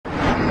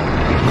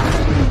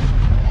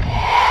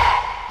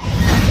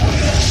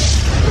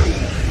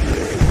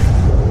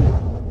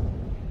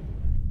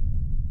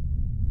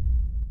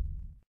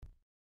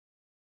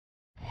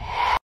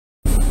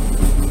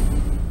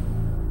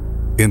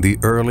In the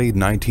early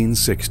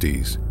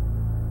 1960s,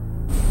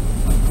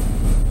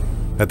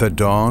 at the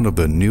dawn of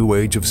the new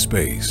age of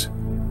space,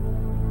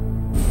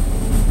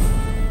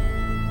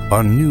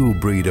 a new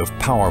breed of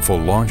powerful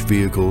launch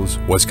vehicles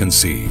was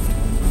conceived.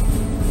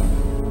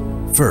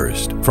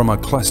 First, from a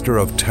cluster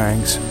of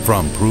tanks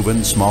from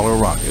proven smaller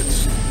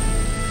rockets,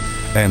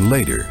 and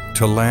later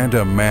to land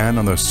a man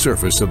on the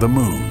surface of the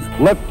moon.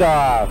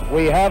 Liftoff.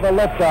 We have a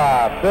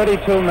liftoff.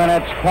 32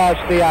 minutes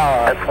past the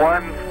hour. It's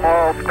one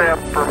small step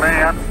for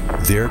man.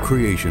 Their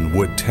creation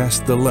would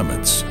test the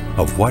limits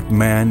of what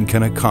man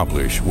can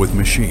accomplish with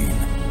machine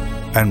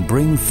and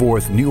bring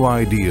forth new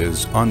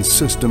ideas on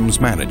systems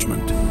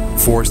management,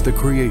 force the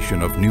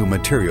creation of new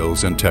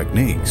materials and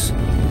techniques.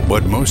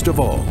 But most of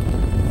all,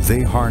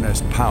 they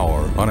harnessed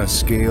power on a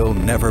scale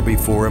never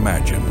before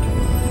imagined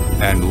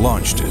and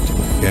launched it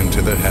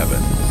into the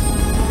heaven.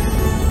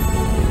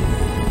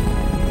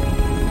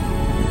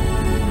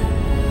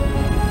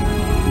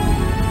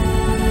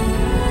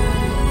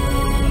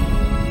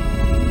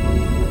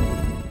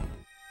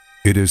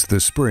 It is the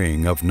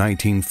spring of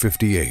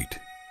 1958,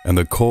 and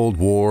the Cold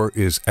War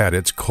is at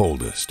its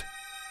coldest.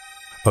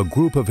 A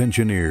group of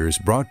engineers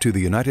brought to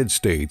the United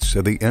States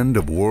at the end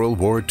of World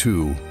War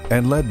II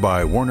and led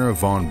by Wernher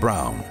von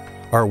Braun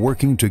are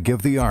working to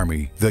give the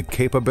Army the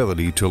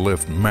capability to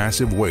lift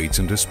massive weights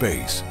into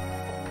space.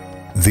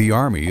 The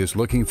Army is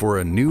looking for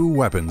a new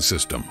weapon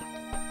system,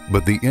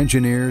 but the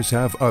engineers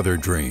have other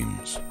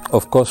dreams.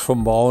 Of course,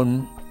 von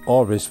Braun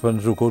always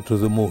wanted to go to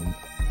the moon.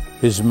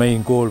 His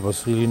main goal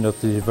was really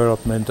not the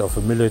development of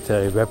a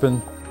military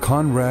weapon.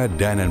 Konrad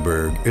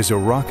Dannenberg is a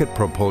rocket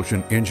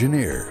propulsion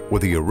engineer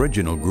with the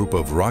original group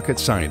of rocket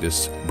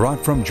scientists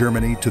brought from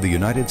Germany to the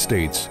United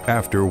States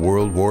after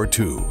World War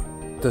II.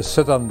 The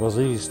Saturn was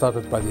really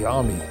started by the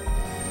Army.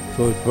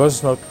 So it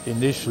was not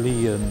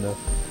initially a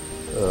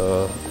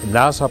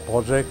NASA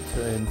project.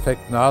 In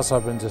fact,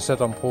 NASA, when the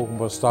Saturn program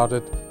was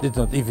started, did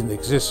not even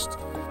exist.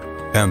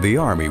 And the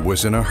Army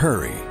was in a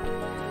hurry.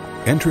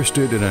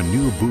 Interested in a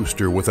new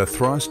booster with a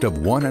thrust of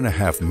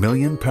 1.5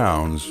 million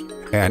pounds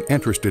and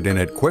interested in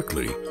it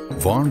quickly,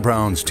 von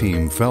Braun's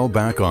team fell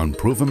back on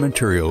proven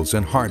materials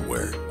and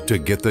hardware to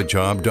get the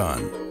job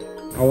done.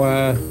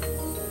 Our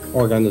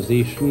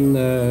organization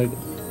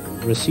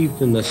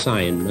received an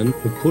assignment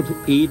to put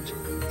 8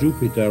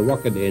 Jupiter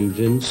rocket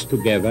engines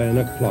together in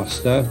a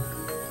cluster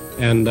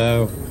and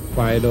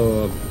try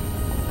to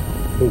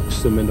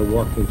focus them into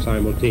working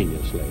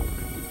simultaneously.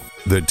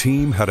 The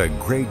team had a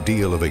great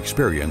deal of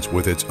experience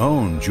with its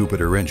own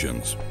Jupiter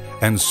engines,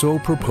 and so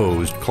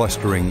proposed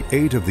clustering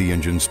 8 of the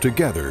engines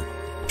together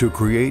to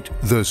create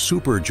the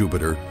Super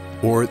Jupiter,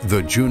 or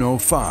the Juno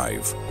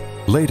 5.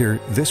 Later,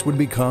 this would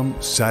become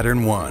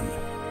Saturn I.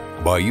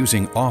 By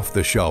using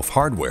off-the-shelf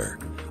hardware,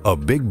 a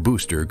big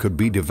booster could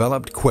be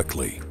developed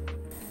quickly.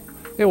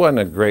 It wasn't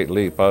a great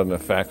leap other than the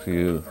fact that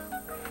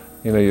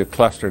you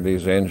clustered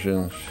these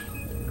engines.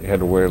 You had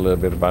to worry a little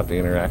bit about the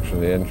interaction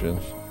of the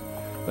engines.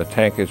 The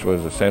tankage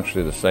was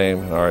essentially the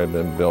same, had already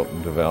been built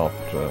and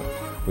developed.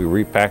 We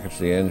repackaged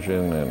the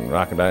engine, and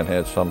Rocketdyne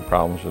had some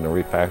problems in the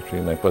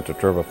repackaging. They put the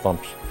turbo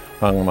pumps,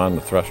 hung them on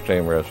the thrust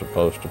chamber as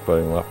opposed to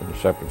putting them up in a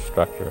separate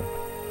structure.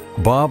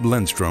 Bob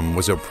Lindstrom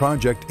was a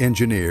project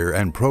engineer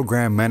and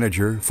program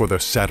manager for the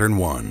Saturn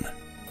I.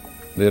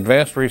 The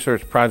Advanced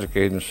Research Project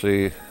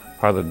Agency,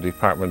 part of the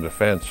Department of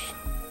Defense,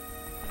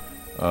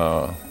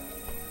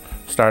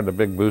 started a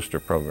big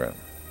booster program.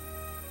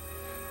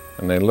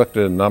 And they looked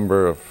at a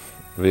number of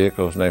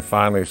vehicles, and they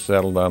finally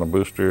settled on a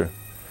booster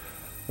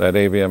that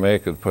ABMA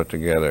could put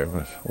together,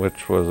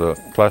 which was a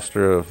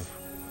cluster of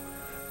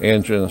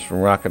engines from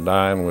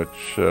Rocketdyne,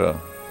 which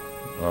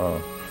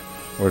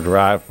were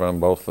derived from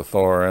both the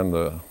Thor and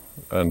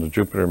the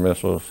Jupiter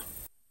missiles.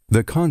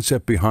 The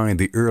concept behind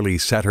the early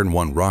Saturn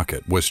I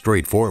rocket was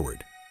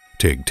straightforward.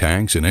 Take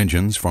tanks and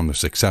engines from the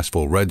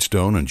successful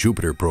Redstone and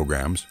Jupiter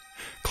programs,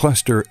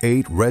 cluster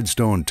 8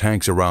 Redstone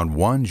tanks around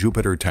one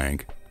Jupiter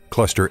tank,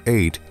 cluster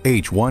 8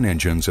 H-1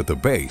 engines at the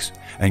base,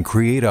 and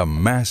create a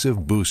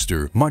massive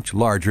booster much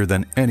larger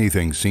than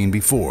anything seen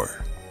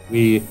before.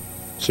 We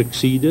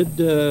succeeded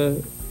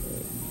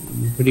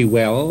pretty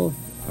well.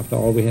 After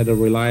all, we had a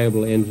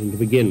reliable engine to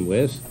begin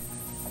with,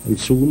 and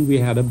soon we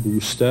had a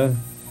booster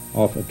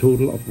of a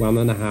total of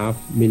 1.5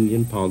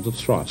 million pounds of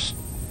thrust.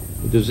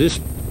 It is this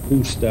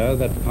booster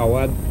that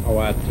powered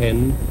our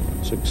 10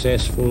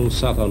 successful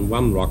Saturn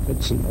I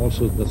rockets and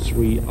also the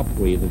 3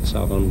 upgraded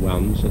Saturn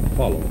Is that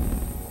followed.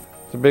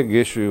 The big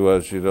issue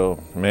was,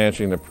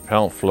 managing the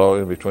propellant flow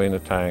in between the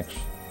tanks,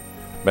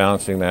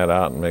 balancing that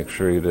out and make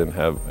sure you didn't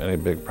have any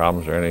big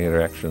problems or any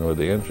interaction with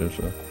the engines.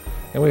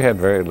 And we had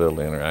very little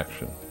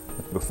interaction.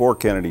 Before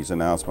Kennedy's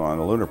announcement on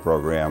the lunar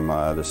program,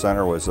 the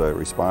center was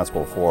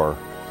responsible for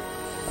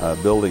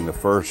building the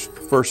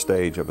first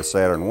stage of a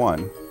Saturn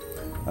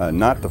I,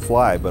 not to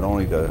fly, but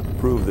only to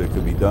prove that it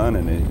could be done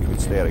and that you could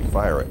static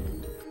fire it.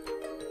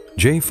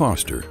 Jay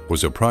Foster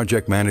was a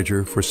project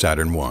manager for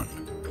Saturn I.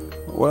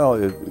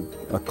 Well,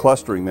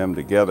 clustering them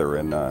together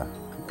in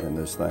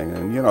this thing,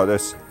 and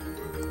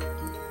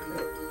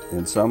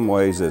in some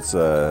ways it's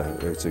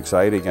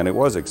exciting, and it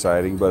was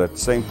exciting, but at the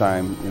same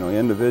time, you know,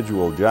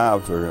 individual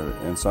jobs are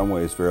in some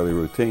ways fairly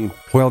routine.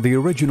 While the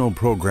original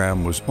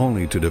program was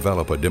only to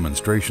develop a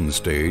demonstration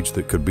stage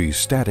that could be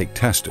static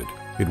tested,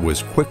 it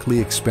was quickly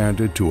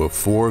expanded to a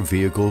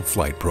 4-vehicle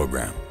flight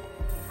program.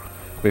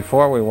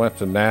 Before we went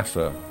to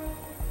NASA,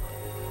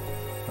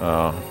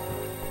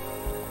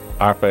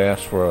 ARPA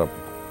asked for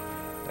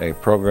a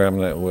program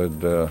that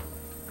would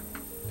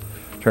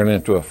turn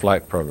into a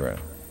flight program.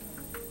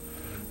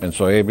 And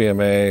so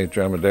ABMA,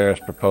 John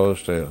Medeiros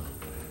proposed a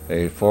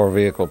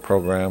 4-vehicle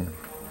program.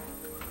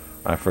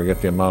 I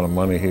forget the amount of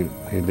money he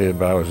did,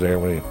 but I was there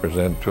when he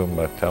presented to him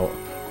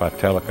by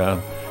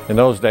telecon. In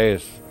those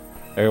days,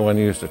 everyone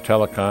used a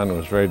telecon. It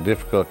was very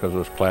difficult because it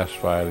was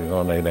classified, you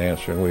know, and they'd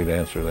answer and we'd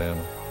answer them.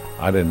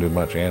 I didn't do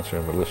much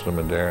answering, but listen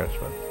to Medeiros.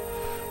 But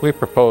we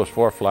proposed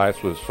 4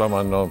 flights with some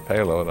unknown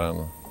payload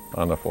on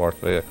the 4th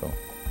vehicle.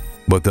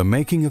 But the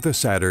making of the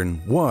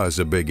Saturn was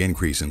a big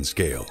increase in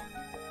scale.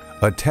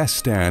 A test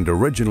stand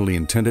originally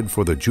intended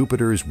for the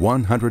Jupiter's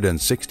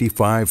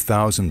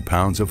 165,000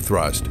 pounds of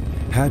thrust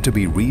had to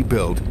be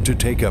rebuilt to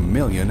take 1.5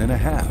 million,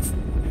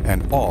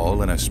 and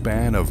all in a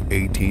span of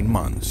 18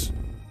 months.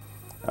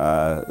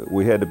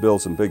 We had to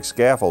build some big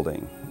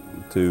scaffolding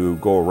to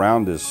go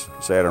around this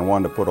Saturn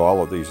I to put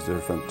all of these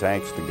different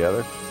tanks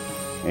together.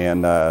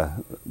 And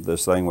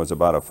this thing was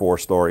about a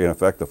 4-story, in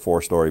effect, a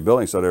 4-story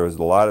building. So there was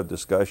a lot of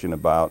discussion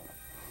about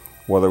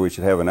whether we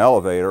should have an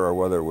elevator or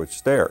whether it was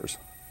stairs.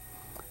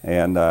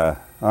 And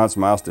Hans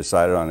Maus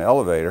decided on an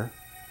elevator,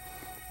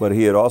 but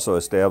he had also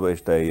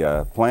established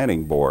a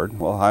planning board.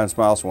 Well, Hans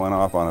Maus went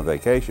off on a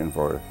vacation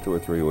for 2 or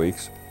 3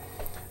 weeks.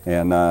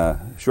 And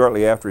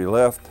shortly after he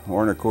left,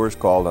 Werner Kurs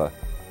called a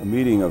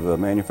meeting of the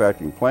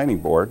manufacturing planning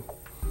board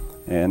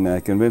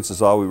and convinced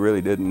us all we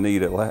really didn't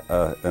need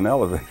an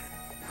elevator.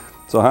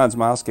 So Hans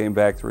Maus came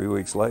back 3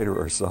 weeks later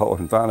or so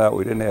and found out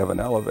we didn't have an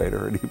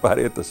elevator, and he about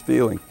hit this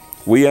feeling.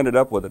 We ended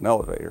up with an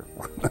elevator.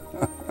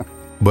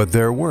 But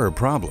there were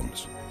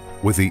problems.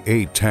 With the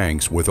 8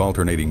 tanks with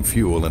alternating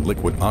fuel and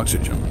liquid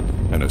oxygen,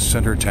 and a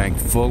center tank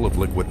full of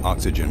liquid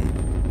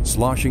oxygen,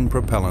 sloshing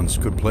propellants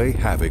could play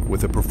havoc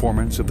with the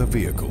performance of the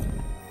vehicle.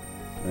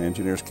 The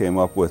engineers came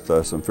up with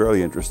some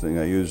fairly interesting,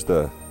 they used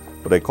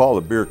what they call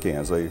the beer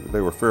cans.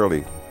 They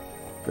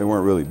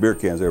weren't really beer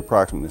cans, they were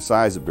approximately the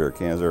size of beer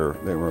cans.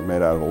 They were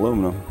made out of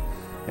aluminum,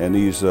 and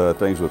these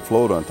things would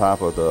float on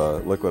top of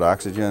the liquid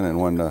oxygen, and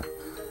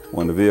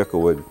when the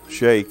vehicle would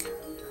shake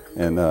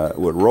and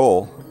would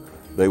roll,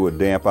 they would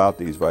damp out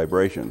these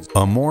vibrations.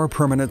 A more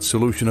permanent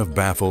solution of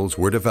baffles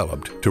were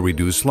developed to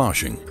reduce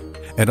sloshing,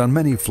 and on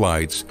many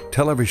flights,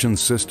 television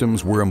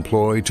systems were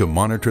employed to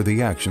monitor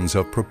the actions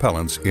of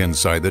propellants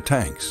inside the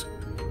tanks.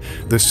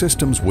 The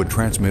systems would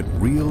transmit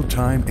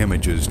real-time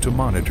images to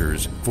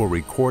monitors for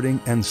recording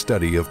and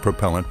study of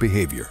propellant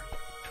behavior.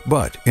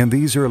 But in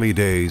these early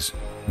days,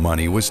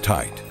 money was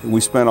tight. We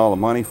spent all the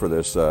money for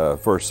this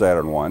first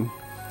Saturn I,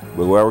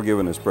 but we were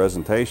given this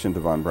presentation to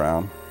von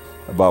Braun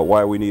about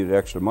why we needed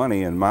extra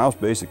money, and Maus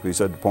basically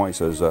said the point,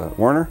 says,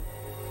 Werner,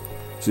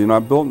 so, you know,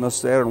 I'm building this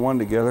Saturn I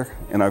together,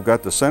 and I've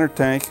got the center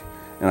tank,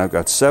 and I've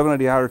got 7 of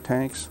the outer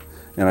tanks,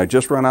 and I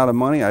just run out of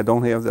money. I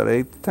don't have that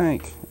 8th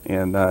tank,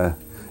 and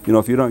you know,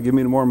 if you don't give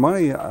me more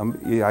money,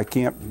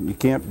 you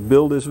can't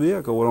build this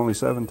vehicle with only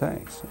 7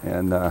 tanks.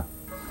 And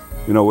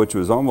you know, which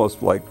was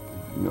almost like,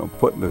 you know,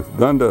 putting the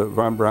gun to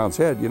von Braun's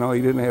head. You know,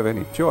 he didn't have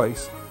any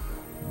choice.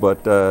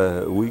 But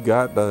we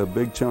got a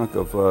big chunk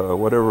of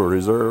whatever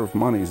reserve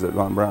monies that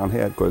von Braun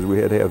had, because we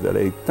had to have that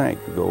 8th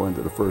tank to go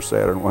into the first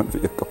Saturn I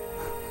vehicle.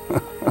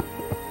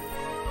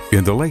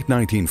 In the late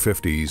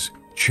 1950s,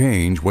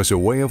 change was a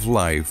way of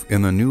life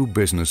in the new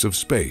business of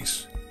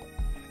space.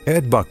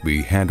 Ed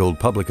Buckby handled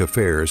public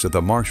affairs at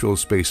the Marshall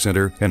Space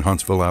Center in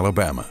Huntsville,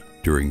 Alabama,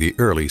 during the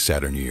early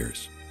Saturn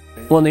years.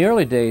 Well, in the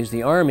early days,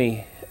 the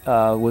Army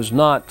was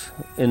not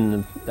in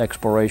the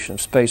exploration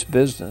of space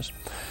business.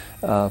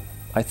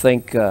 I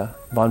think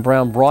von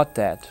Braun brought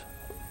that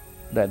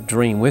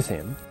dream with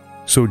him.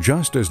 So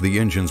just as the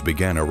engines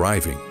began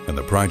arriving and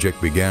the project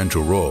began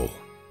to roll,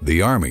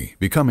 the Army,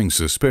 becoming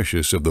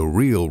suspicious of the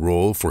real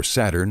role for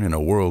Saturn in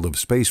a world of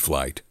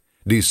spaceflight,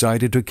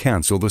 decided to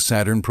cancel the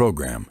Saturn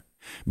program,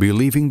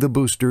 believing the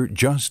booster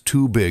just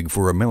too big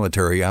for a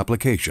military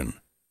application.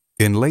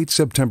 In late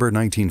September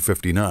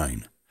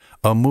 1959,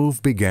 a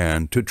move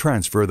began to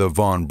transfer the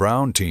von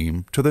Braun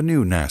team to the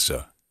new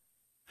NASA.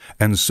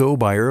 And so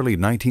by early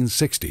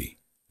 1960,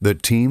 the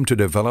team to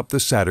develop the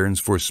Saturns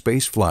for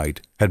space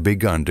flight had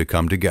begun to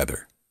come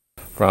together.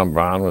 Von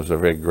Braun was a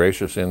very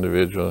gracious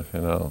individual,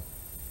 you know.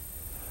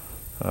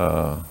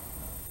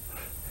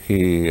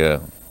 He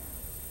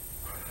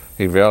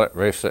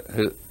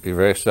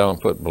very seldom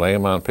put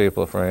blame on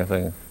people for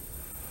anything.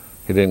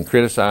 He didn't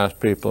criticize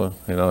people,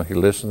 you know, he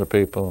listened to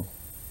people.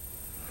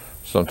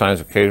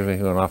 Sometimes, occasionally,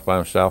 he went off by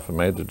himself and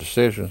made the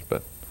decisions,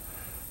 but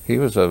he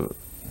was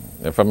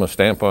from the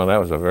standpoint, that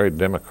was a very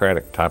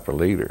democratic type of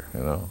leader,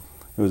 you know.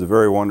 He was a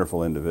very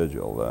wonderful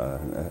individual.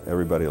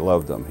 Everybody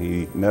loved him.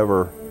 He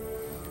never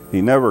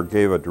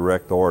gave a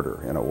direct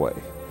order, in a way.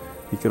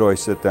 he could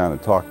always sit down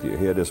and talk to you.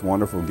 He had this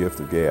wonderful gift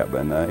of gab,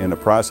 and in the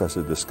process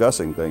of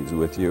discussing things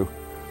with you,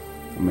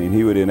 I mean,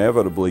 he would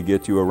inevitably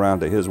get you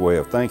around to his way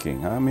of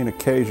thinking. I mean,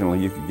 occasionally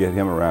you could get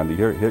him around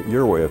to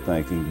your way of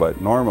thinking,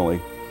 but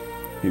normally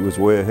he was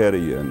way ahead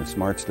of you in the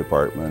smarts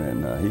department,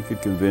 and he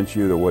could convince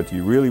you that what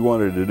you really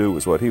wanted to do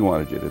was what he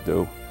wanted you to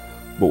do,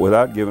 but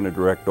without giving a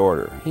direct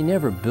order. He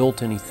never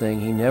built anything.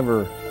 He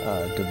never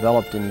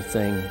developed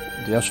anything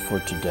just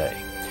for today.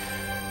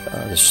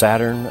 The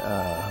Saturn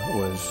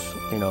was,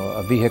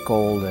 a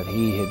vehicle that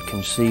he had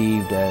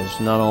conceived as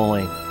not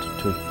only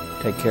to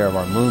take care of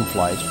our moon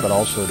flights, but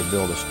also to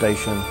build a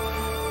station,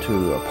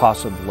 to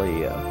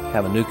possibly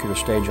have a nuclear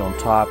stage on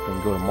top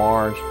and go to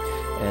Mars.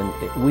 And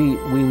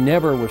we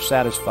never were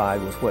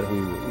satisfied with what we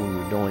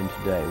were doing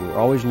today. We were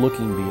always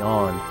looking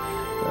beyond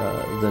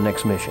the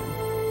next mission.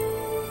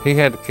 He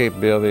had the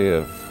capability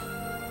of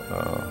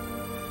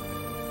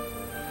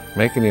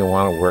making you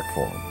want to work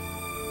for him.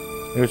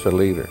 He was a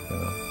leader.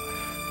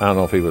 I don't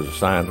know if he was a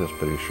scientist,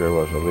 but he sure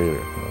was a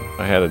leader.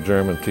 I had a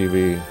German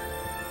TV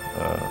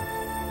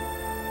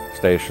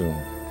station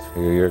a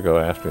few years ago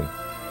asked me,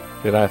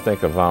 did I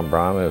think of von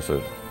Braun as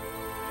a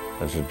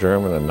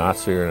German, a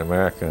Nazi, or an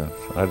American?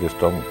 I just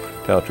don't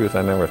tell the truth.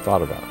 I never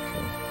thought about it.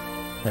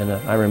 So. And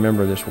I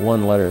remember this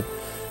one letter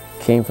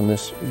came from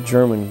this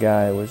German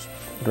guy who was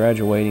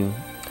graduating,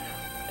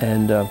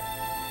 and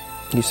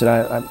he said,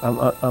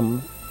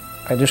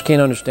 I just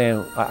can't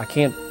understand. I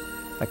can't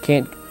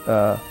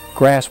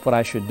grasp what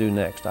I should do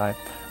next.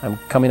 I'm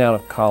coming out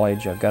of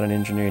college. I've got an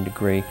engineering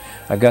degree.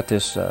 I got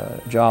this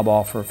job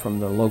offer from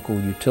the local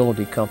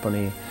utility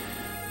company,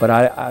 but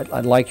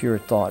I'd like your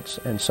thoughts.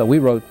 And so we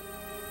wrote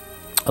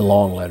a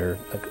long letter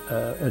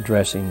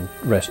addressed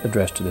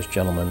to this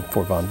gentleman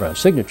for von Braun's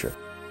signature.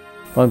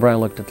 Von Braun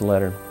looked at the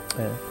letter,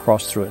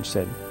 crossed through it, and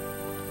said,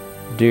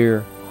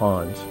 "Dear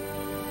Hans,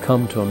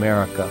 come to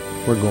America.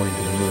 We're going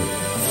to the moon."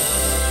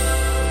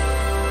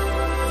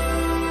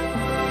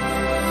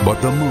 But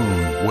the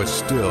moon was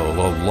still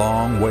a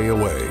long way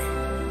away.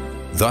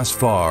 Thus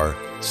far,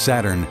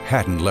 Saturn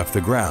hadn't left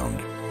the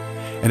ground,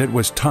 and it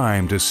was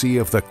time to see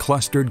if the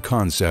clustered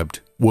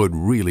concept would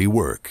really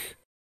work.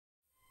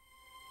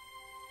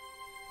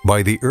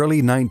 By the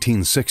early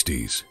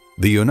 1960s,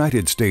 the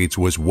United States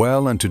was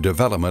well into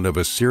development of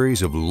a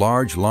series of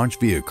large launch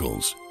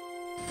vehicles,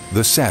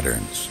 the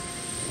Saturns.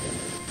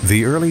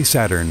 The early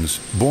Saturns,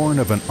 born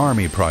of an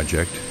Army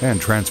project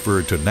and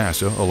transferred to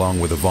NASA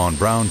along with a von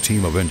Braun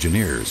team of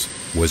engineers,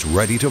 was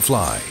ready to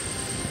fly.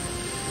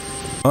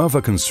 Of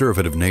a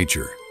conservative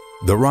nature,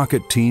 the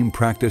rocket team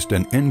practiced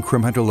an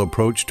incremental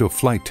approach to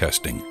flight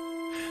testing,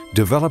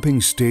 developing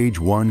stage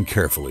 1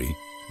 carefully,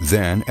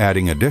 then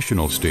adding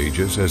additional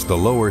stages as the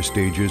lower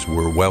stages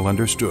were well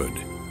understood.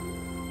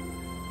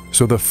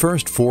 So the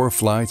first 4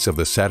 flights of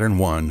the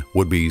Saturn I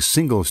would be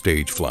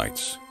single-stage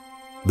flights.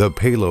 The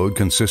payload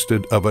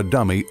consisted of a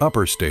dummy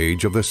upper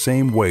stage of the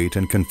same weight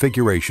and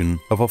configuration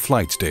of a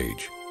flight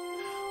stage.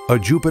 A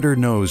Jupiter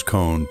nose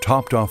cone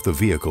topped off the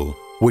vehicle,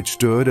 which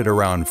stood at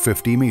around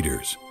 50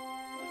 meters.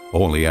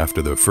 Only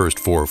after the first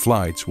 4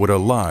 flights would a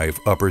live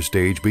upper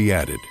stage be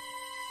added.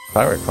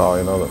 I recall,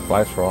 the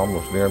flights were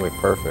almost nearly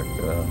perfect.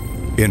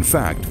 In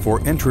fact, for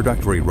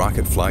introductory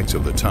rocket flights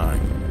of the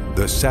time,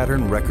 the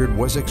Saturn record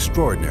was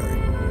extraordinary.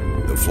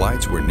 The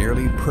flights were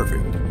nearly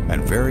perfect,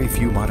 and very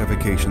few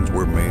modifications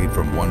were made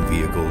from one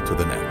vehicle to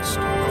the next.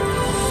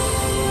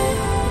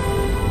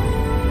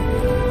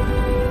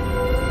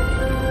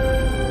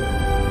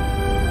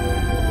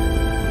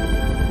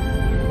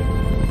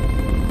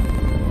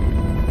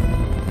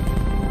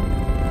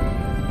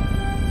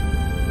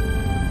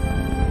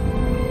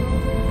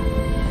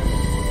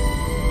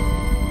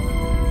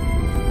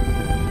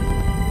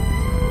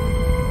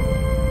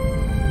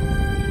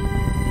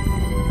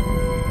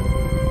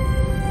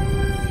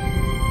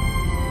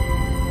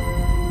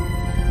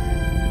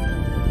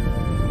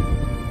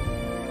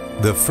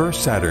 The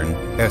first Saturn,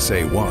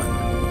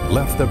 SA-1,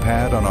 left the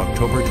pad on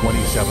October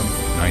 27,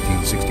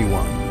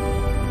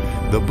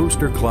 1961. The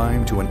booster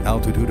climbed to an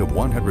altitude of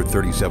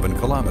 137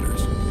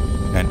 kilometers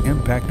and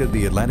impacted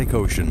the Atlantic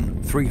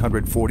Ocean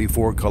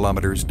 344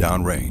 kilometers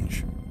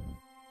downrange.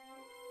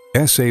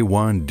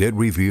 SA-1 did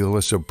reveal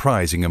a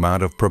surprising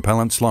amount of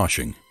propellant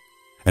sloshing,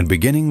 and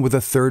beginning with the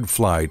 3rd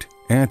flight,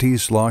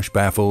 anti-slosh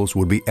baffles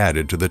would be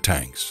added to the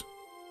tanks.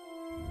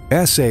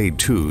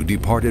 SA-2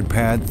 departed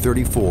Pad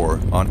 34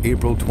 on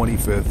April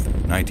 25,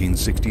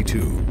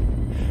 1962,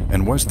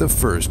 and was the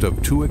first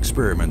of 2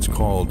 experiments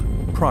called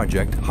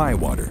Project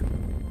Highwater.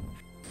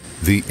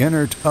 The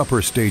inert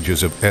upper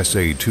stages of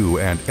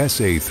SA-2 and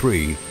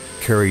SA-3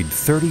 carried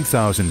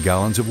 30,000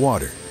 gallons of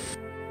water.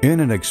 In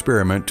an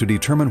experiment to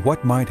determine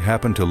what might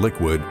happen to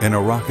liquid in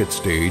a rocket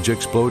stage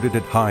exploded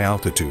at high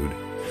altitude,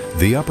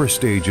 the upper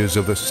stages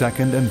of the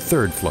 2nd and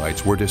 3rd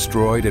flights were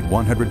destroyed at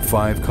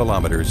 105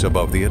 kilometers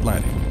above the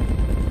Atlantic.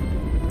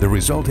 The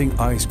resulting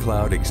ice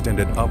cloud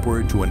extended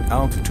upward to an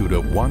altitude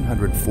of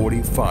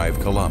 145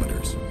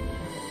 kilometers.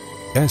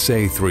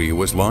 SA-3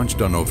 was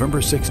launched on November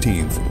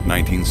 16,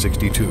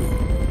 1962.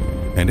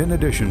 and in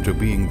addition to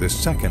being the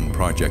second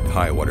Project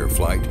Highwater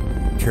flight,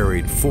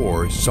 carried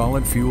 4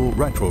 solid-fuel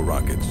retro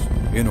rockets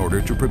in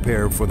order to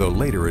prepare for the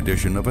later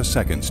addition of a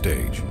second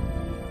stage.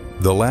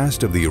 The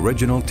last of the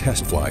original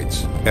test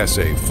flights,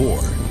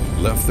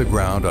 SA-4, left the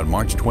ground on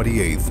March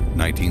 28,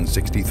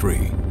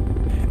 1963,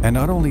 and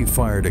not only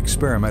fired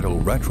experimental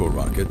retro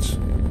rockets,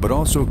 but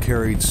also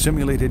carried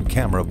simulated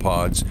camera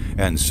pods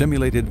and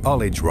simulated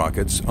ullage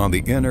rockets on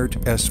the inert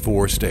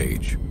S-4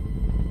 stage.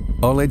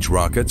 Ullage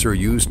rockets are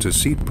used to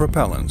seat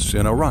propellants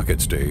in a rocket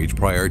stage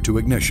prior to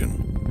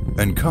ignition,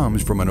 and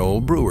comes from an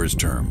old brewer's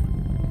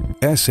term.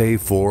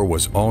 SA-4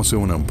 was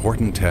also an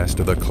important test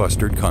of the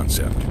clustered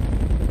concept.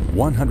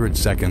 100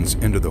 seconds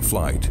into the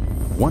flight,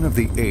 one of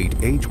the 8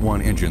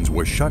 H-1 engines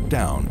was shut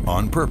down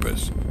on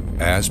purpose.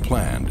 As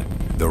planned,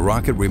 the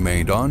rocket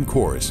remained on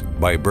course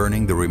by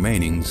burning the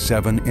remaining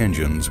 7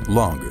 engines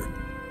longer.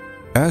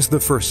 As the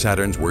first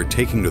Saturns were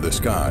taking to the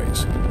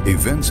skies,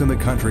 events in the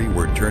country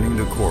were turning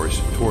the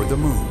course toward the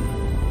moon,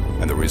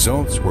 and the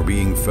results were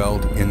being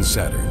felt in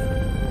Saturn.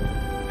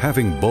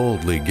 Having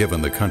boldly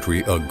given the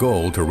country a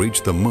goal to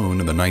reach the moon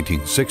in the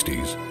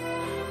 1960s,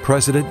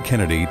 President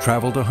Kennedy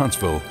traveled to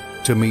Huntsville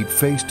to meet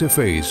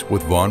face-to-face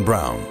with von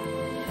Braun.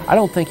 I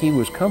don't think he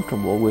was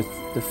comfortable with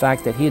the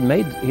fact that he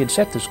had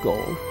set this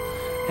goal,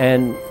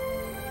 and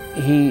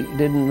he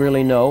didn't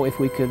really know if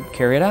we could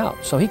carry it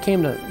out. So he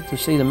came to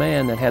see the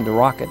man that had the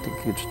rocket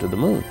that gets to the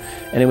moon.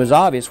 And it was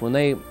obvious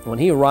when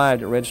he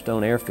arrived at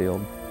Redstone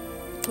Airfield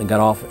and got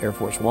off Air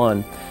Force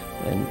One,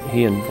 and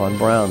he and von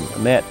Braun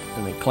met,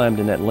 and they climbed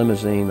in that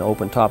limousine, the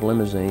open-top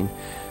limousine,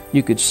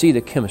 you could see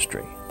the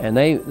chemistry. And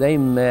they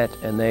met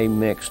and they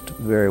mixed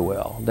very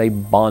well. They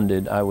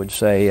bonded, I would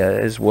say,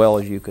 as well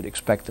as you could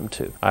expect them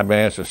to. I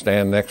managed to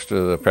stand next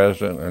to the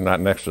president, or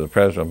not next to the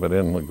president, but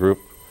in the group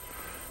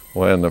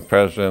when the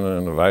president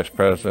and the vice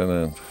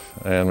president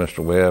and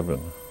Mr. Webb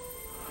and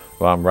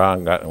von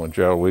Braun when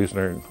Gerald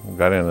Wiesner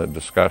got in a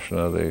discussion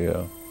of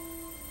the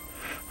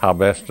how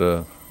best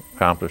to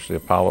accomplish the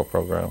Apollo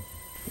program.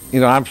 You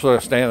know, I'm sort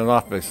of standing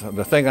off, because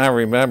the thing I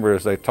remember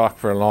is they talked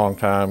for a long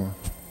time,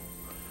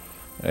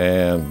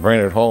 and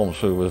Brainerd Holmes,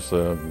 who was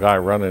the guy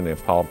running the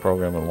Apollo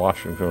program in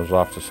Washington, was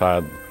off the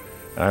side.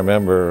 And I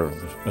remember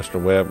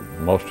Mr. Webb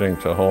motioning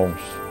to Holmes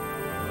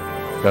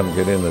to come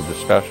get in the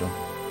discussion.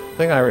 The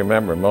thing I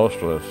remember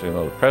most was, you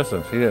know, the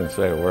president, he didn't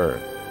say a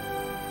word.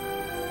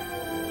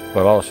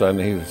 But all of a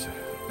sudden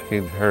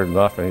he'd heard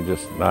enough, and he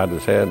just nodded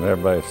his head, and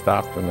everybody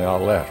stopped and they all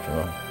left, you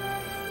know.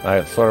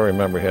 I sort of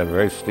remember he had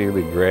very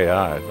steely gray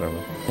eyes.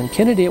 And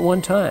Kennedy at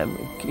one time,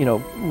 you know,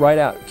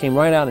 came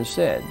right out and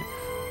said,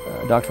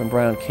 Dr. von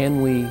Braun,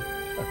 can we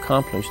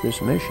accomplish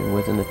this mission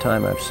within the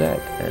time I've set?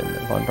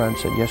 And von Braun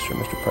said, yes, sir,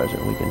 Mr.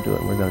 President, we can do it,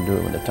 and we're going to do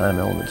it in the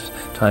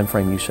time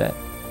frame you set.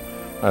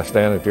 I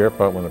stand at the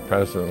airport when the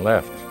president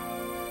left,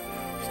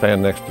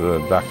 stand next to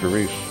Dr.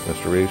 Reese,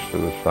 Mr. Reese,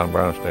 who was von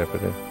Braun's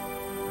deputy.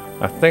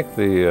 I think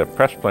the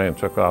press plane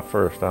took off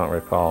first, I don't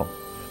recall.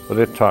 But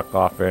it took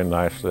off very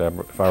nicely.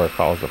 If I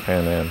recall, it was a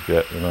Pan Am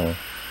jet, you know,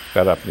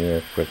 got up in the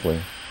air quickly.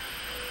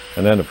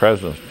 And then the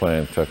president's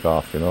plane took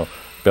off, you know,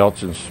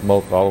 belching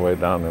smoke all the way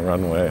down the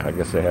runway. I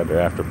guess they had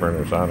their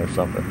afterburners on or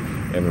something.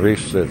 And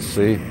Reese said,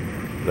 see,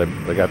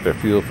 they got their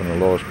fuel from the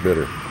lowest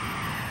bidder.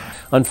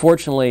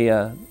 Unfortunately,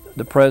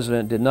 the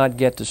president did not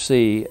get to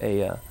see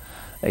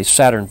a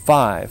Saturn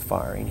V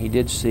firing. He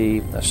did see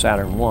a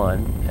Saturn I,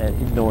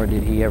 and nor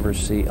did he ever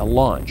see a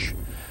launch.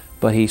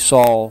 But he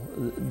saw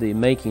the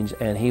makings,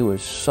 and he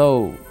was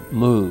so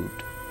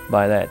moved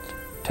by that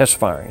test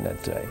firing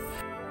that day.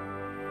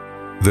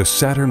 The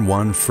Saturn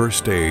I first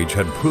stage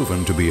had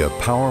proven to be a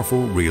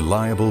powerful,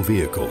 reliable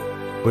vehicle,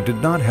 but did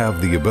not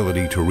have the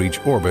ability to reach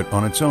orbit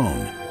on its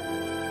own.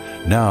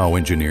 Now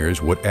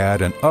engineers would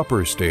add an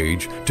upper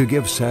stage to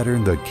give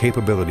Saturn the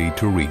capability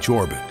to reach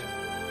orbit.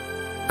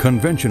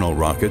 Conventional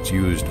rockets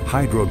used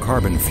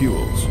hydrocarbon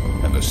fuels,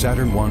 and the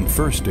Saturn I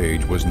first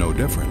stage was no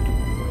different,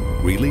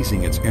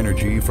 releasing its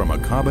energy from a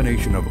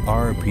combination of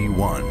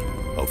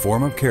RP-1, a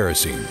form of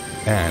kerosene,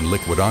 and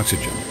liquid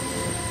oxygen.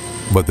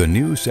 But the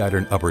new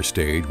Saturn upper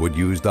stage would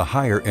use the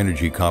higher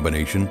energy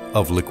combination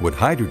of liquid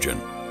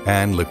hydrogen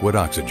and liquid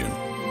oxygen.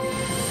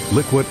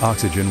 Liquid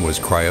oxygen was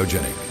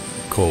cryogenic,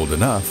 cold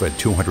enough at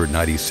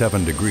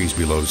 297 degrees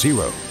below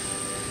zero,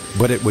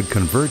 but it would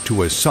convert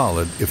to a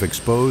solid if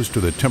exposed to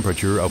the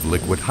temperature of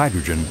liquid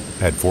hydrogen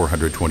at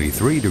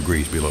 423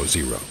 degrees below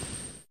zero.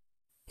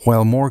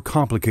 While more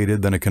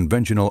complicated than a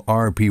conventional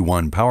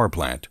RP-1 power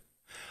plant,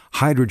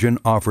 hydrogen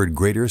offered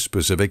greater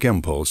specific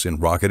impulse in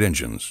rocket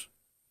engines,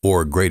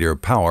 or greater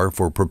power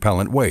for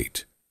propellant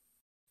weight.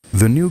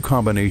 The new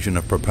combination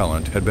of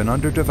propellant had been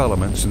under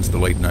development since the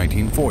late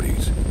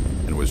 1940s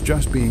and was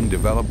just being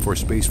developed for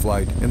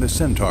spaceflight in the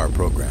Centaur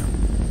program.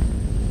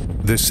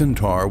 The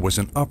Centaur was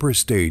an upper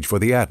stage for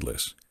the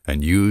Atlas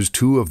and used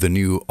 2 of the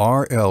new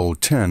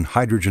RL-10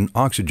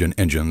 hydrogen-oxygen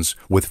engines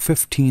with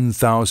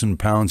 15,000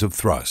 pounds of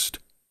thrust.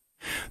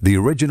 The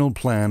original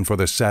plan for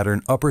the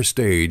Saturn upper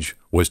stage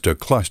was to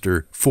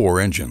cluster 4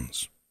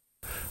 engines.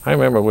 I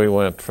remember we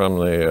went from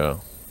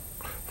the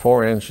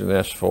 4-engine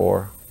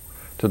S4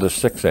 to the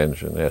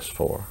 6-engine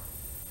S4.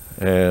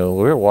 And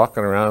we were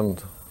walking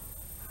around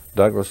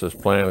Douglas's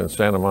plant in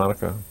Santa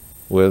Monica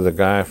with a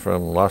guy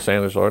from Los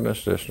Angeles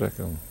Ordnance District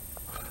and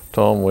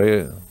told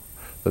him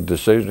the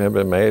decision had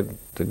been made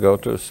to go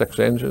to 6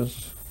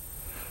 engines.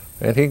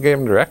 And he gave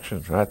him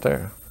directions right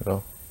there, you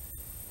know.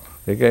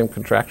 He gave him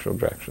contractual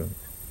directions.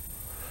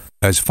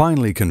 As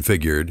finally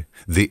configured,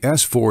 the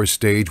S4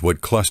 stage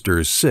would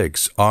cluster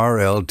 6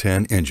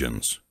 RL-10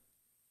 engines.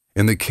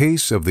 In the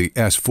case of the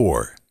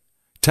S4,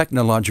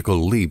 technological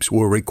leaps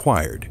were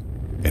required.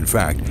 In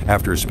fact,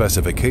 after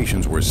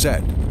specifications were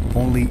set,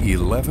 only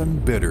 11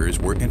 bidders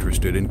were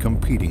interested in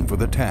competing for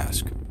the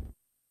task.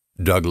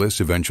 Douglas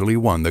eventually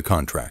won the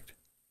contract.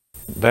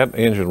 That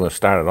engine was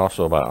started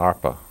also by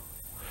ARPA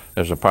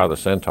as a part of the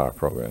Centaur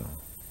program,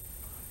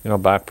 you know,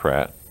 by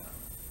Pratt.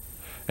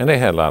 And they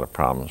had a lot of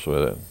problems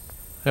with it.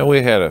 And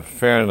we had a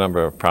fair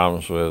number of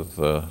problems with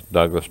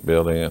Douglas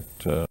building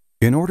it.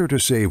 In order to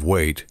save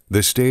weight,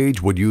 the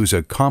stage would use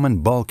a common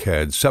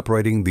bulkhead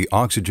separating the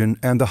oxygen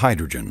and the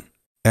hydrogen.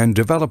 And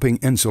developing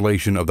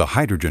insulation of the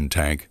hydrogen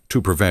tank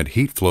to prevent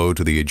heat flow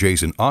to the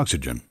adjacent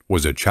oxygen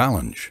was a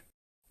challenge.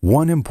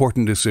 One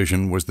important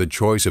decision was the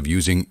choice of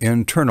using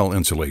internal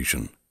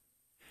insulation.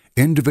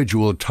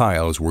 Individual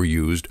tiles were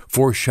used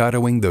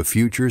foreshadowing the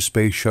future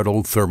Space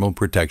Shuttle thermal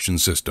protection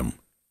system.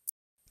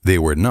 They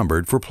were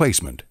numbered for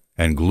placement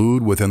and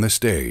glued within the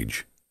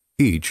stage,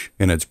 each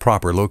in its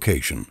proper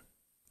location.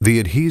 The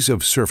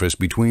adhesive surface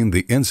between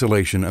the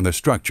insulation and the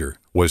structure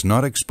was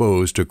not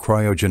exposed to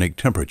cryogenic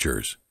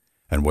temperatures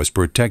and was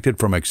protected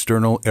from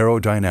external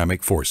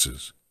aerodynamic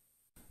forces.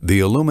 The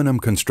aluminum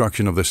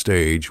construction of the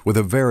stage, with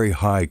a very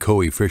high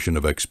coefficient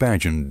of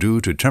expansion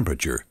due to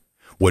temperature,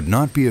 would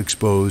not be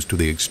exposed to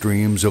the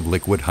extremes of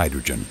liquid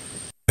hydrogen.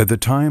 At the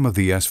time of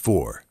the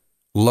S4,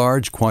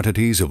 large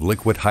quantities of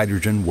liquid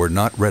hydrogen were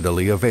not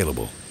readily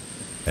available,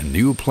 and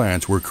new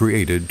plants were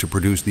created to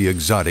produce the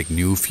exotic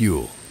new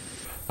fuel.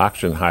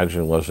 Oxygen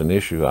hydrogen was an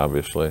issue,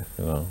 obviously,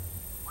 you know.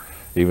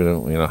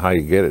 Even, you know, how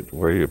you get it,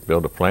 where you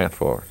build a plant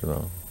for it, you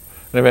know.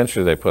 And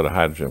eventually they put a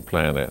hydrogen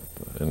plant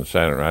in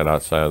Saturn right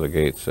outside of the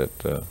gates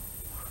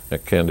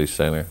at Kennedy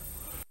Center.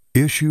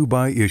 Issue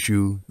by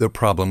issue, the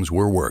problems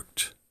were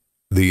worked.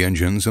 The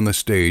engines and the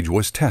stage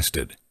was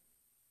tested,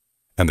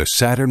 and the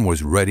Saturn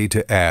was ready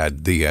to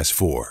add the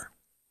S4.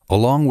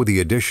 Along with the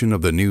addition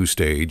of the new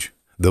stage,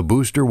 the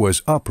booster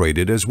was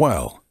uprated as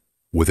well,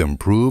 with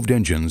improved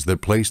engines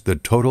that placed the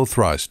total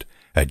thrust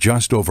at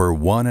just over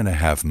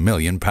 1.5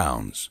 million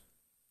pounds.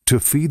 To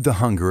feed the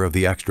hunger of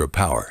the extra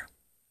power,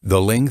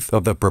 the length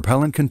of the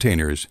propellant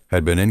containers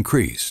had been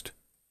increased.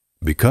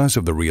 Because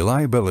of the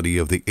reliability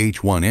of the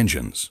H1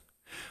 engines,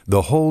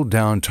 the hold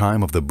down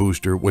time of the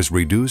booster was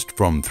reduced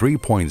from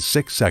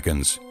 3.6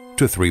 seconds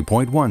to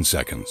 3.1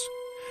 seconds,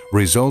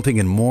 resulting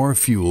in more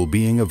fuel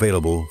being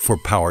available for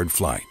powered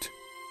flight.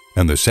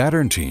 And the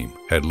Saturn team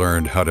had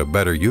learned how to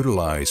better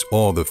utilize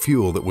all the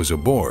fuel that was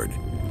aboard.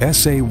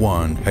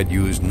 SA-1 had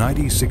used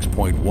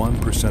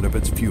 96.1% of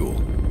its fuel,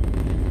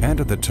 and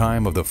at the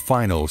time of the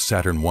final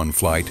Saturn 1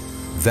 flight,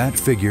 that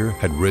figure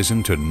had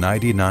risen to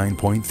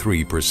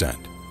 99.3%.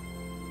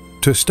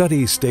 To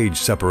study stage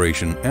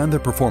separation and the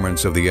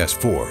performance of the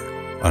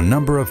S4, a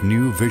number of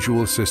new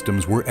visual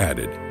systems were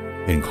added,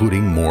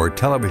 including more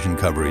television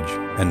coverage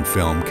and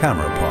film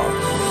camera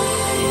pause.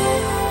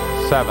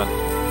 7,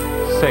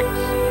 6,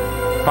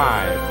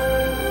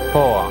 5,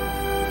 4,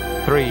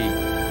 3,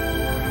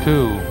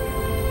 2,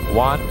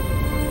 1.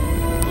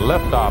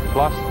 Liftoff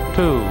plus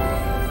 2,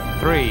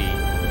 3,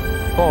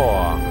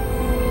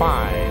 4,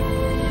 5.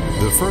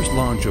 The first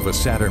launch of a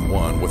Saturn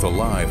 1 with a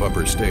live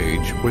upper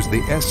stage was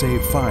the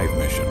SA-5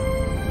 mission,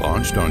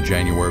 launched on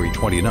January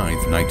 29,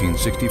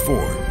 1964.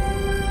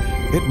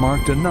 It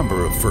marked a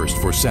number of firsts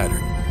for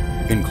Saturn,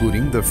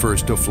 including the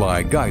first to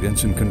fly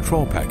guidance and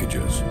control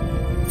packages,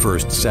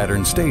 first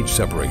Saturn stage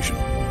separation,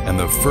 and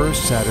the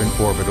first Saturn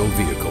orbital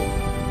vehicle.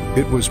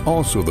 It was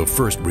also the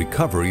first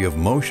recovery of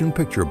motion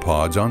picture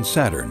pods on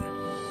Saturn,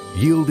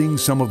 yielding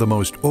some of the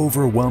most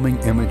overwhelming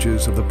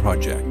images of the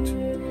project.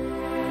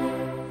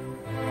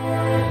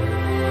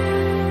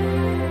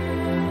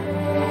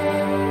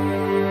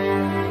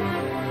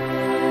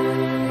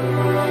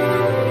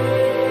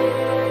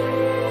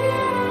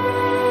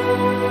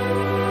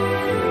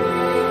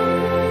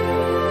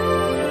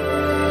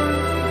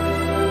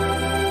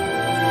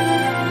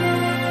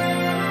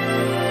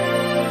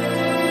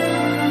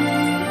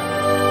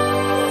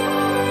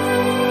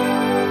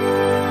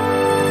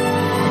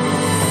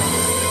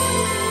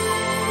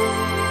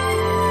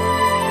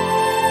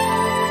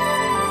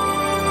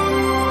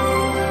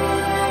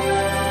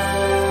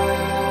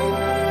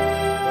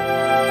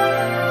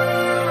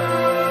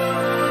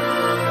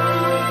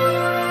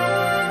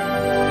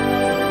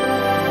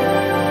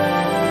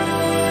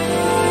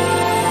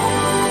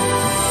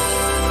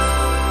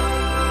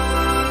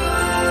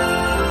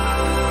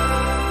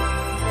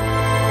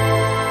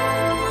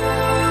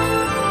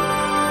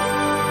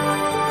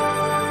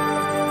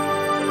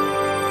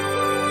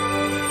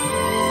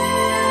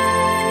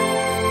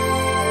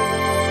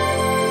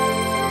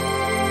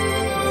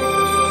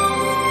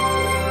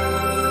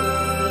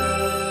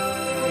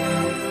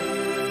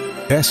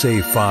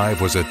 SA-5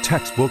 was a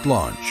textbook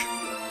launch,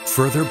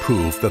 further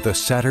proof that the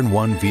Saturn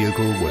I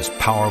vehicle was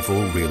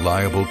powerful,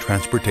 reliable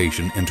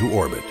transportation into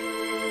orbit.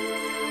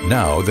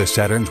 Now the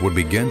Saturns would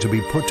begin to be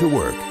put to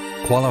work,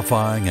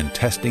 qualifying and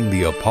testing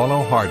the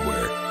Apollo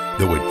hardware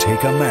that would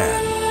take a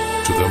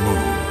man to the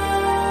moon.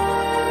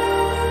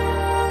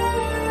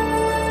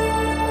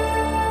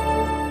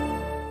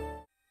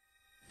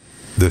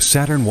 The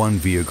Saturn I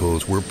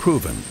vehicles were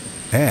proven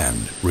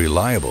and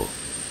reliable.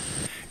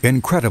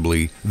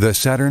 Incredibly, the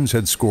Saturns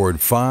had scored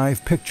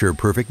 5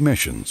 picture-perfect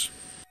missions,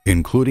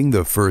 including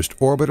the first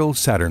orbital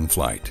Saturn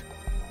flight,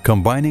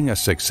 combining a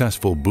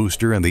successful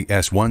booster in the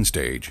S1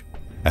 stage,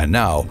 and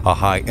now a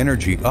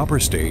high-energy upper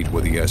stage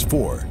with the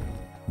S4.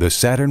 The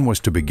Saturn was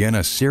to begin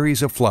a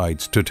series of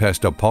flights to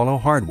test Apollo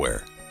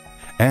hardware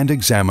and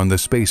examine the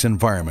space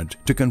environment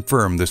to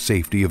confirm the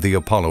safety of the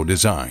Apollo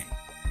design.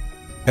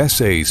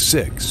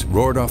 SA-6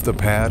 roared off the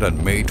pad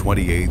on May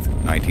 28,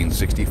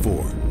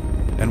 1964,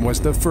 and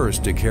was the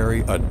first to carry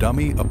a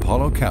dummy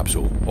Apollo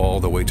capsule all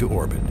the way to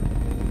orbit.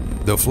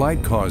 The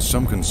flight caused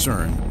some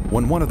concern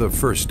when one of the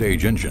first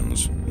stage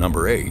engines,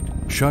 number 8,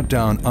 shut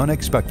down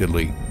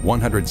unexpectedly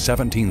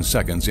 117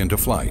 seconds into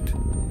flight.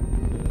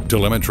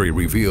 Telemetry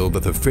revealed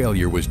that the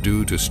failure was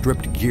due to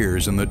stripped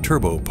gears in the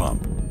turbo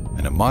pump,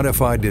 and a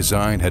modified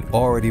design had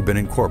already been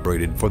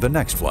incorporated for the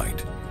next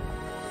flight.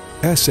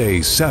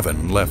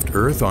 SA-7 left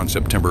Earth on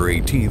September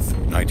 18,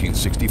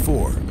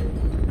 1964,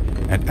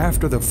 and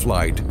after the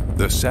flight,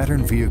 the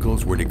Saturn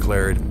vehicles were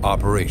declared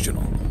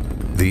operational.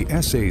 The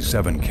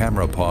SA-7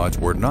 camera pods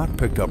were not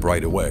picked up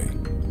right away,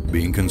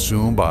 being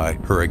consumed by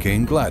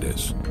Hurricane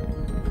Gladys.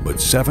 But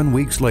 7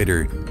 weeks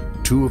later,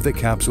 2 of the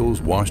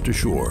capsules washed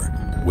ashore,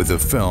 with the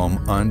film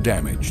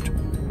undamaged.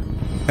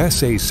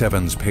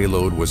 SA-7's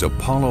payload was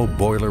Apollo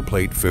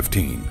Boilerplate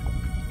 15,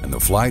 and the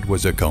flight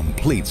was a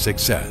complete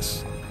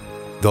success.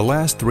 The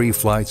last 3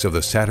 flights of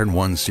the Saturn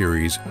I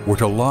series were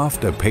to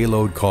loft a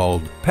payload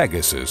called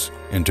Pegasus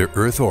into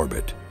Earth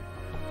orbit.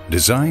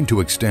 Designed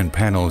to extend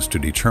panels to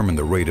determine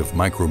the rate of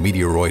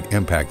micrometeoroid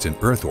impacts in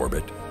Earth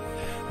orbit,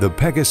 the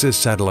Pegasus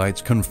satellites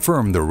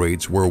confirmed the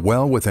rates were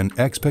well within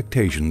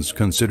expectations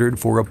considered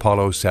for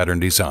Apollo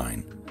Saturn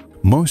design.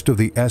 Most of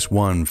the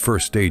S1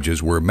 first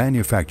stages were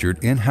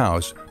manufactured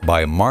in-house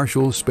by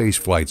Marshall Space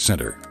Flight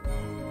Center,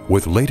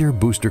 with later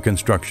booster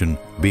construction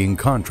being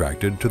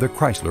contracted to the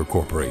Chrysler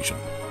Corporation.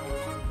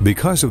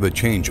 Because of the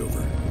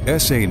changeover,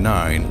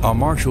 SA-9, a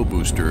Marshall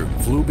booster,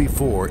 flew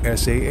before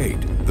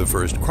SA-8, the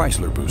first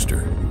Chrysler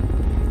booster.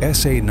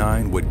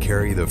 SA-9 would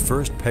carry the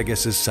first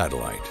Pegasus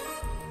satellite.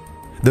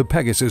 The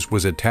Pegasus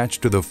was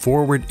attached to the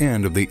forward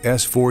end of the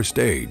S4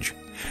 stage,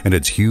 and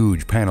its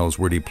huge panels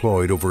were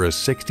deployed over a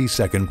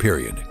 60-second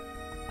period.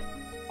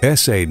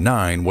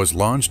 SA-9 was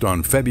launched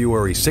on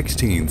February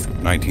 16,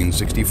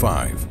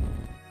 1965.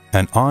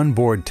 An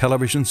onboard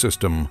television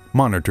system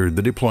monitored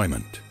the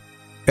deployment.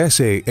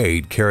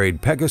 SA-8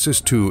 carried Pegasus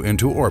 2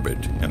 into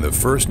orbit in the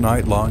first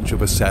night launch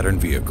of a Saturn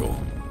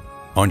vehicle.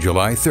 On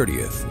July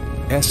 30th,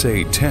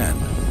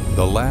 SA-10,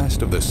 the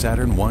last of the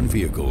Saturn I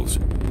vehicles,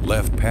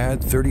 left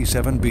Pad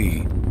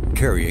 37B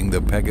carrying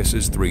the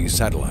Pegasus 3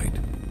 satellite.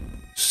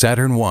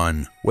 Saturn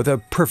I, with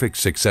a perfect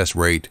success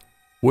rate,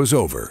 was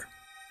over.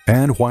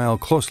 And while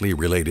closely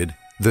related,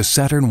 the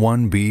Saturn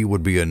 1B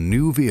would be a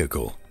new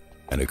vehicle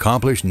and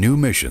accomplish new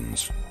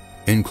missions,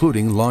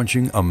 including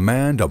launching a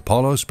manned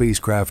Apollo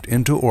spacecraft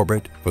into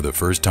orbit for the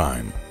first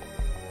time.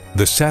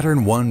 The Saturn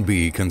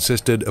 1B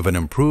consisted of an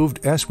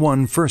improved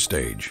S1 first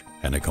stage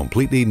and a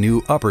completely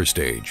new upper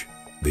stage,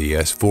 the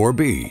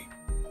S4B.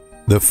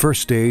 The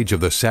first stage of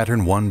the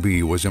Saturn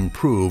 1B was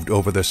improved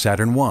over the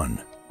Saturn I,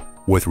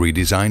 with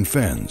redesigned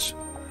fins,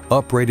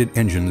 uprated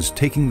engines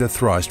taking the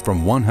thrust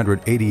from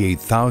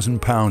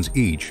 188,000 pounds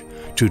each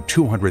to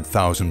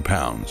 200,000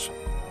 pounds,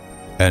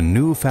 and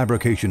new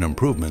fabrication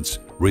improvements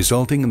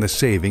resulting in the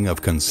saving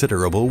of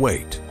considerable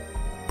weight.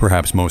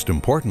 Perhaps most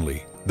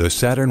importantly, the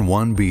Saturn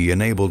 1B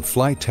enabled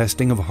flight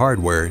testing of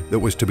hardware that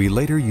was to be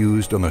later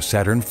used on the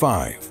Saturn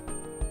V.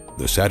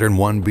 The Saturn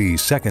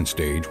 1B's second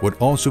stage would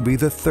also be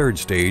the third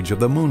stage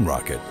of the moon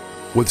rocket,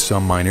 with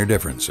some minor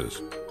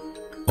differences.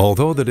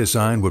 Although the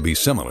design would be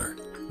similar,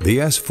 the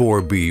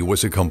S4B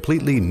was a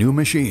completely new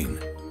machine,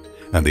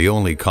 and the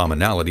only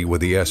commonality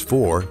with the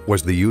S4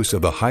 was the use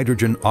of the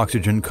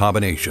hydrogen-oxygen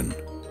combination.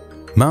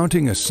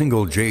 Mounting a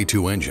single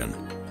J2 engine,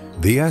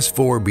 the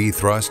S4B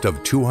thrust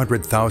of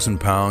 200,000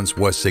 pounds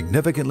was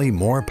significantly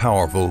more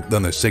powerful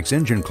than the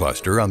 6-engine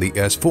cluster on the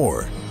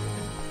S4.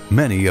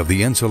 Many of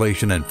the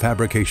insulation and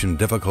fabrication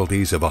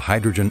difficulties of a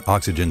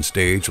hydrogen-oxygen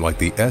stage like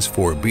the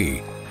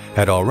S4B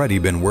had already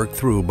been worked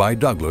through by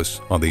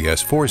Douglas on the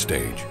S4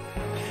 stage.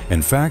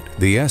 In fact,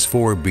 the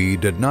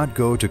S4B did not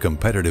go to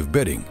competitive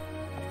bidding.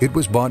 It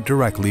was bought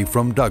directly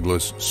from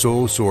Douglas,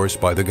 sole source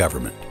by the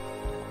government.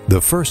 The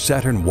first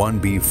Saturn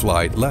 1B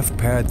flight left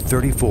Pad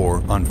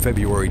 34 on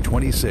February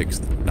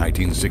 26,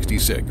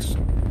 1966.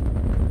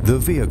 The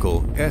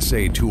vehicle,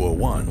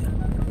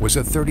 SA-201, was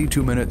a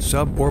 32-minute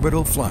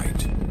suborbital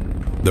flight.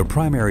 The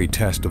primary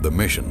test of the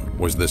mission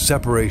was the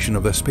separation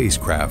of the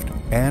spacecraft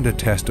and a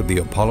test of the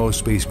Apollo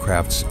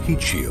spacecraft's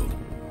heat shield.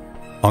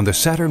 On the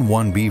Saturn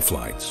 1B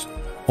flights,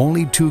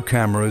 only 2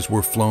 cameras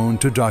were flown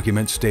to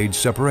document stage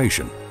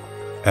separation,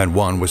 and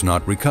 1 was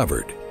not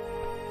recovered.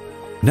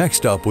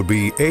 Next up would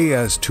be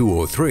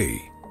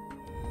AS-203.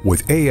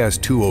 With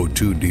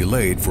AS-202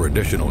 delayed for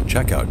additional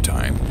checkout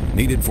time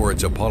needed for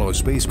its Apollo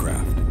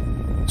spacecraft.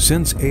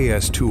 Since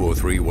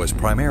AS-203 was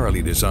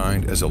primarily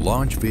designed as a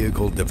launch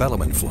vehicle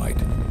development flight,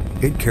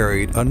 it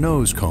carried a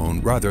nose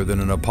cone rather than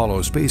an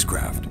Apollo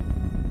spacecraft.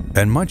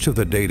 And much of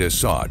the data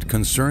sought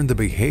concerned the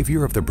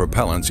behavior of the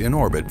propellants in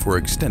orbit for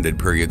extended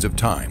periods of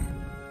time.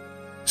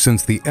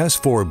 Since the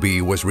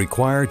S-4B was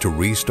required to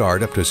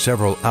restart up to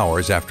several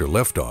hours after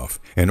liftoff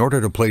in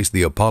order to place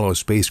the Apollo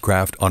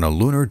spacecraft on a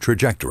lunar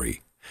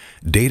trajectory,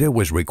 data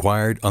was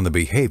required on the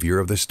behavior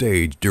of the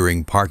stage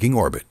during parking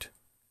orbit.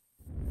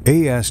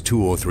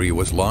 AS-203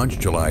 was launched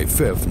July 5,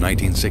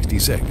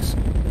 1966,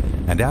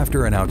 and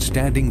after an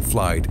outstanding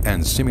flight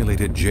and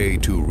simulated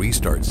J2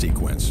 restart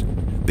sequence,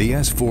 the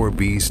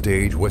S-4B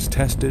stage was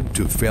tested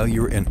to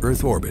failure in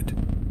Earth orbit,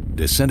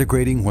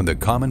 disintegrating when the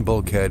common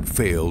bulkhead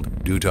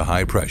failed due to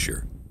high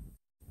pressure.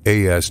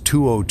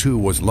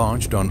 AS-202 was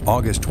launched on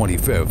August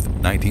 25,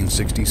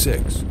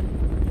 1966,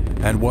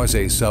 and was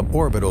a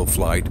suborbital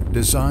flight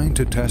designed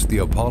to test the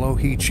Apollo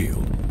heat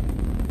shield.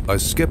 A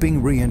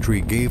skipping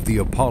re-entry gave the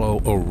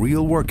Apollo a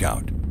real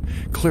workout,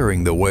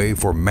 clearing the way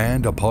for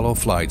manned Apollo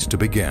flights to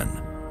begin.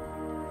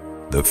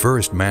 The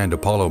first manned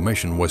Apollo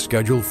mission was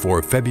scheduled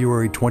for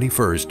February 21,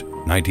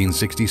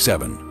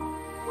 1967.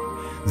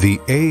 The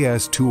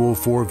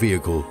AS-204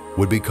 vehicle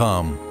would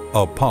become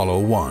Apollo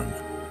 1.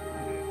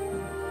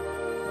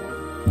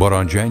 But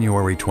on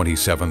January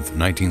 27,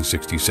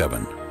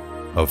 1967,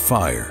 a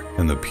fire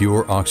in the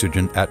pure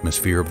oxygen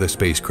atmosphere of the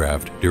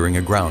spacecraft during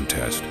a ground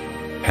test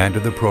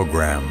handed the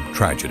program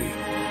tragedy.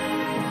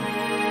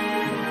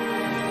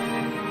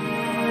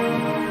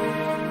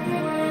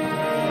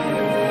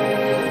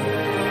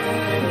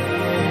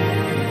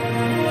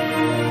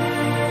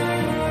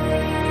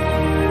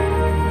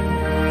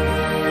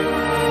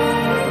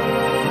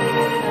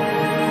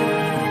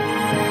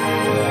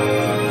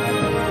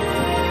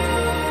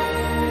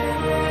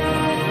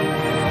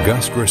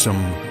 Gus Grissom,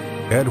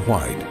 Ed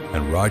White,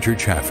 and Roger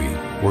Chaffee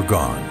were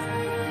gone.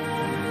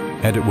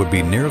 And it would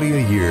be nearly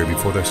a year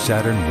before the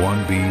Saturn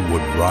 1B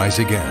would rise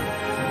again,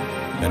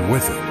 and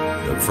with it,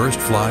 the first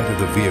flight of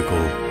the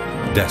vehicle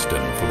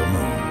destined for the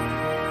moon.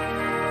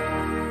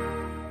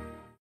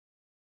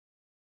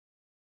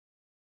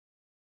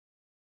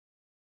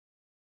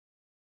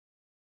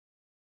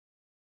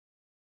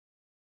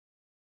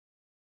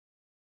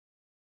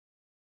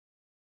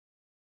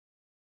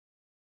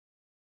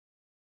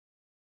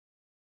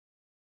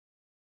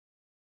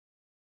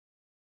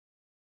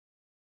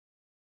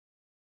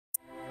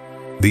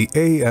 The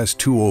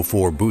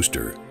AS-204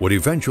 booster would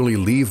eventually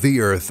leave the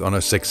Earth on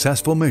a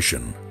successful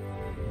mission.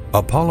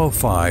 Apollo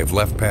 5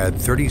 left Pad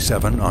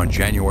 37 on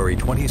January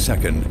 22,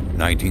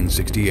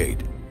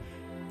 1968.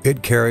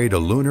 It carried a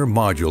lunar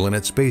module in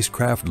its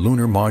spacecraft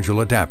lunar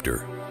module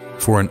adapter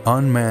for an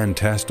unmanned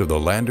test of the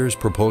lander's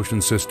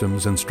propulsion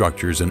systems and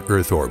structures in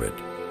Earth orbit.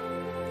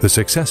 The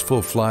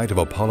successful flight of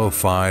Apollo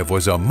 5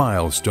 was a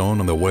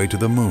milestone on the way to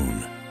the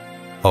moon,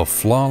 a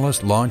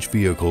flawless launch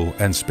vehicle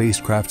and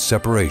spacecraft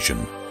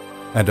separation,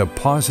 and a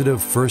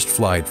positive first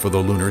flight for the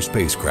lunar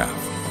spacecraft.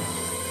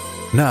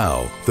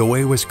 Now, the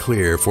way was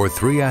clear for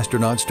 3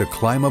 astronauts to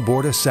climb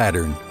aboard a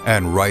Saturn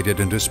and ride it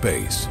into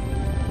space.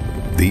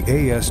 The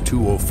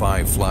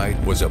AS-205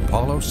 flight was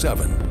Apollo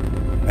 7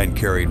 and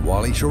carried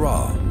Wally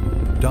Schirra,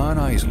 Don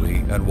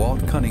Isley, and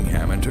Walt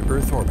Cunningham into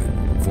Earth orbit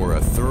for a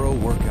thorough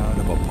workout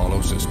of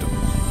Apollo systems.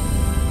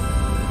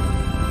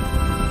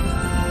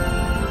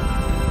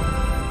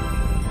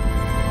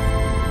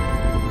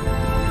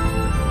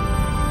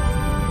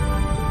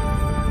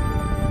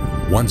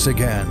 Once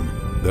again,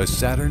 the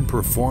Saturn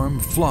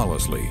performed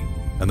flawlessly,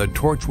 and the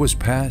torch was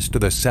passed to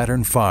the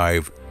Saturn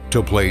V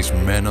to place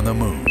men on the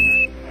moon.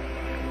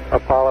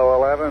 Apollo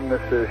 11,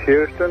 this is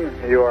Houston.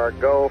 You are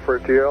go for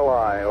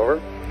GLI,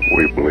 over.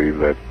 We believe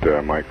that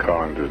Mike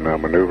Collins is now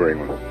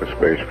maneuvering the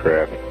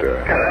spacecraft.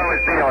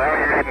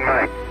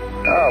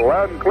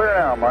 Loud and clear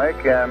now,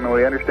 Mike, and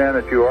we understand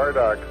that you are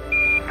docked.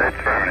 That's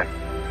right.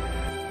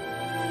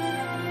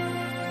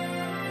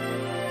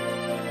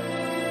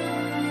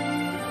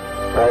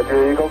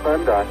 Roger, Eagle,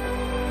 undocked.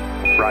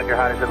 Roger,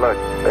 how does it look?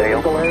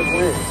 Eagle has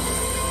wings.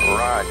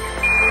 Roger.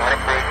 20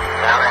 feet,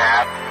 down and a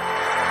half.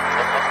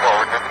 Looking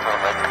forward, just a little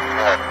bit.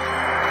 Good.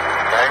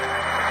 Okay.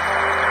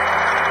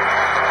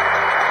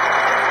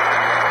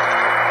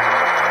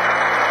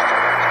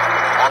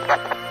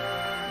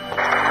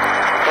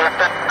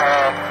 Houston,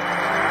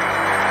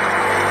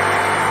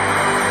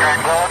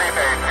 tranquility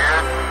base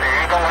here. The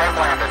Eagle has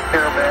landed.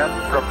 Here, man,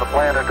 from the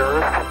planet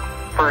Earth.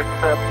 First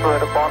step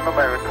foot upon the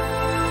moon.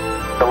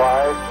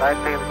 July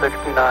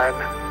 1969,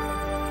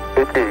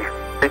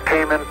 it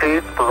came in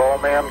peace for all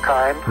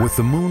mankind. With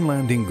the moon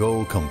landing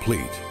goal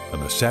complete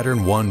and the Saturn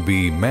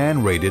 1B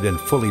man-rated and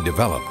fully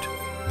developed,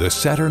 the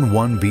Saturn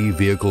 1B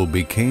vehicle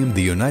became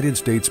the United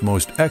States'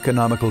 most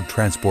economical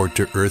transport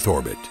to Earth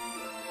orbit.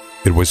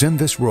 It was in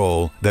this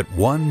role that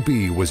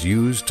 1B was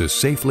used to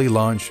safely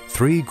launch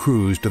 3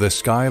 crews to the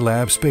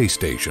Skylab space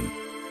station.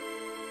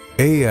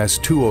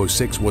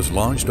 AS-206 was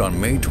launched on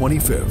May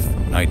 25,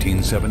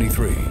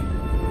 1973,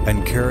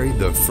 and carried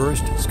the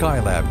first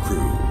Skylab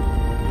crew,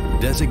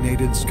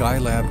 designated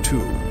Skylab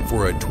 2,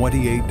 for a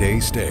 28-day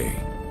stay.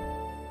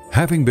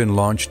 Having been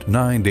launched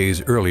 9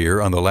 days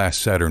earlier on the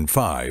last Saturn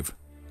V,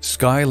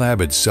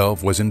 Skylab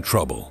itself was in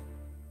trouble.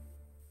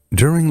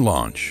 During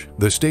launch,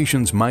 the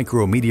station's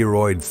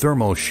micrometeoroid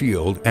thermal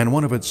shield and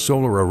one of its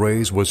solar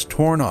arrays was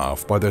torn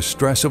off by the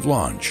stress of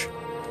launch.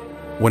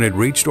 When it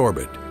reached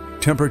orbit,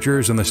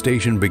 temperatures in the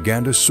station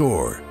began to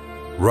soar,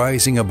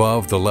 rising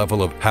above the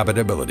level of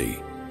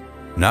habitability.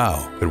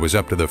 Now, it was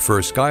up to the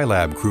first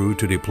Skylab crew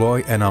to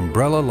deploy an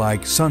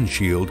umbrella-like sun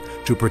shield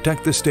to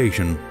protect the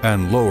station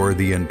and lower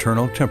the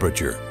internal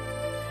temperature.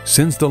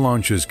 Since the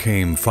launches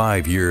came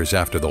 5 years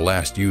after the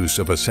last use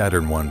of a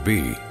Saturn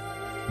 1B,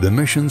 the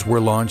missions were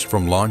launched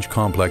from Launch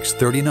Complex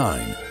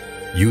 39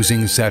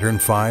 using Saturn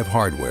V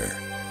hardware.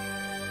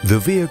 The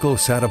vehicle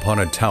sat upon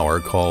a tower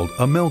called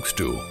a milk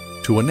stool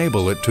to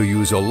enable it to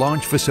use a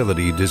launch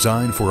facility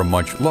designed for a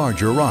much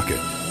larger rocket.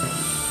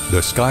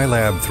 The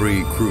Skylab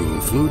 3 crew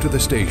flew to the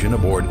station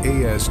aboard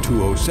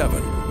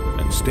AS-207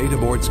 and stayed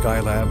aboard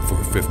Skylab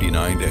for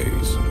 59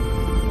 days.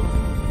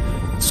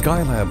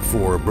 Skylab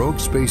 4 broke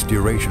space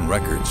duration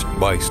records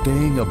by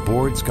staying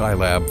aboard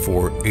Skylab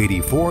for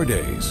 84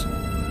 days.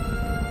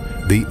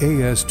 The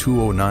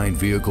AS-209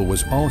 vehicle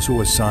was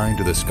also assigned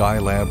to the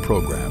Skylab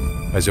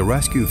program as a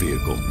rescue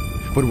vehicle,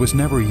 but was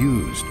never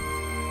used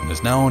and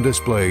is now on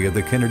display at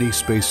the Kennedy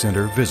Space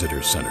Center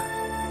Visitor Center.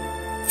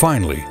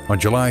 Finally, on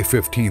July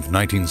 15,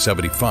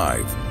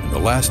 1975, the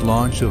last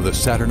launch of the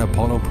Saturn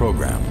Apollo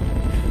program,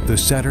 the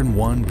Saturn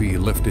 1B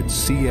lifted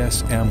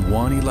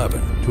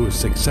CSM-111 to a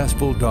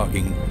successful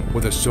docking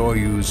with a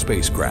Soyuz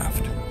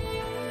spacecraft.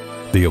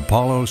 The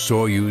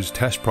Apollo-Soyuz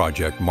test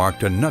project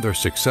marked another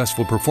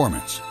successful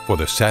performance for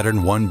the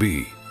Saturn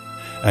 1B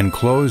and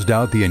closed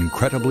out the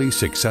incredibly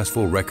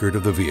successful record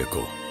of the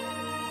vehicle.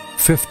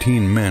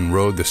 15 men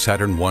rode the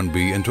Saturn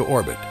 1B into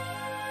orbit,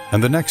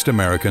 and the next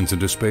Americans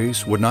into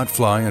space would not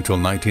fly until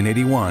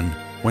 1981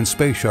 when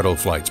space shuttle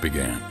flights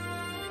began.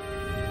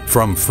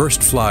 From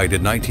first flight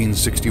in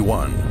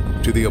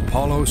 1961 to the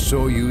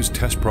Apollo-Soyuz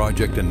test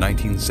project in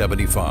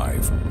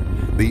 1975,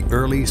 the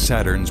early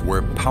Saturns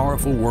were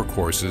powerful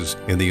workhorses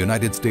in the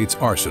United States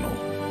arsenal,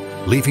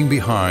 leaving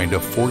behind a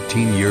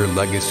 14-year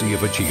legacy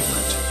of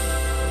achievement.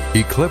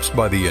 Eclipsed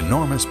by the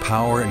enormous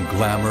power and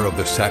glamour of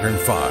the Saturn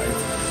V,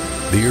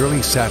 the early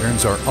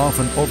Saturns are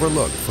often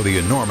overlooked for the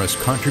enormous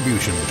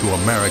contribution to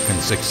American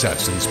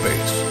success in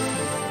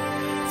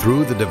space.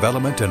 Through the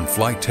development and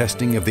flight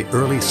testing of the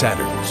early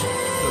Saturns,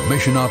 the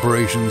mission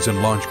operations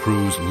and launch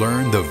crews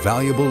learned the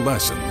valuable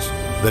lessons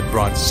that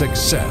brought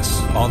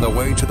success on the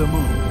way to the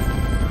moon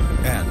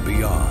and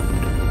beyond.